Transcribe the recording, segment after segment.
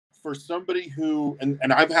for somebody who,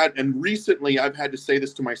 and recently I've had to say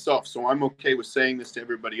this to myself, so I'm okay with saying this to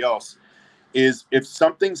everybody else, is if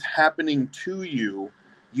something's happening to you,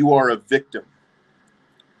 you are a victim.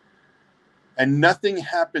 And nothing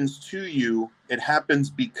happens to you, it happens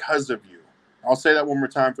because of you. I'll say that one more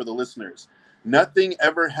time for the listeners. Nothing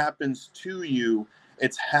ever happens to you,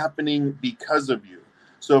 it's happening because of you.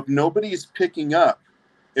 So if nobody's picking up,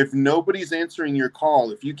 if nobody's answering your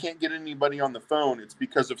call, if you can't get anybody on the phone, it's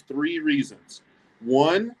because of 3 reasons.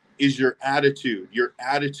 One is your attitude. Your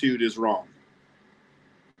attitude is wrong.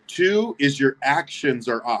 2 is your actions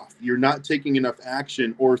are off. You're not taking enough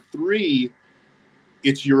action. Or 3,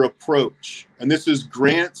 it's your approach. And this is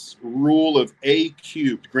Grant's rule of A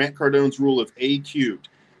cubed, Grant Cardone's rule of A cubed.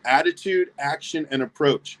 Attitude, action, and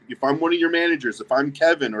approach. If I'm one of your managers, if I'm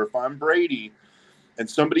Kevin or if I'm Brady, and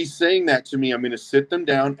somebody's saying that to me, I'm going to sit them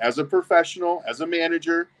down as a professional, as a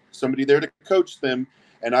manager, somebody there to coach them.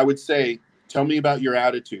 And I would say, tell me about your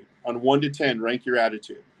attitude. On 1 to 10, rank your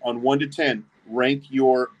attitude. On 1 to 10, rank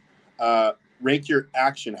your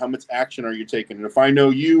action. How much action are you taking? And if I know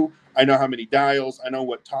you, I know how many dials, I know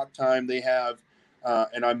what talk time they have,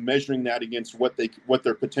 and I'm measuring that against what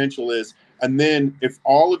their potential is. And then if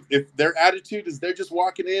their attitude is they're just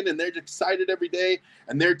walking in and they're excited every day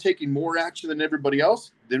and they're taking more action than everybody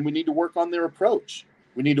else, then we need to work on their approach.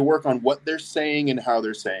 We need to work on what they're saying and how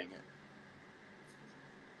they're saying it.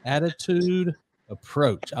 Attitude,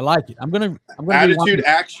 approach. I like it. I'm gonna attitude,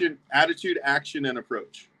 action, and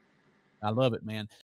approach. I love it, man.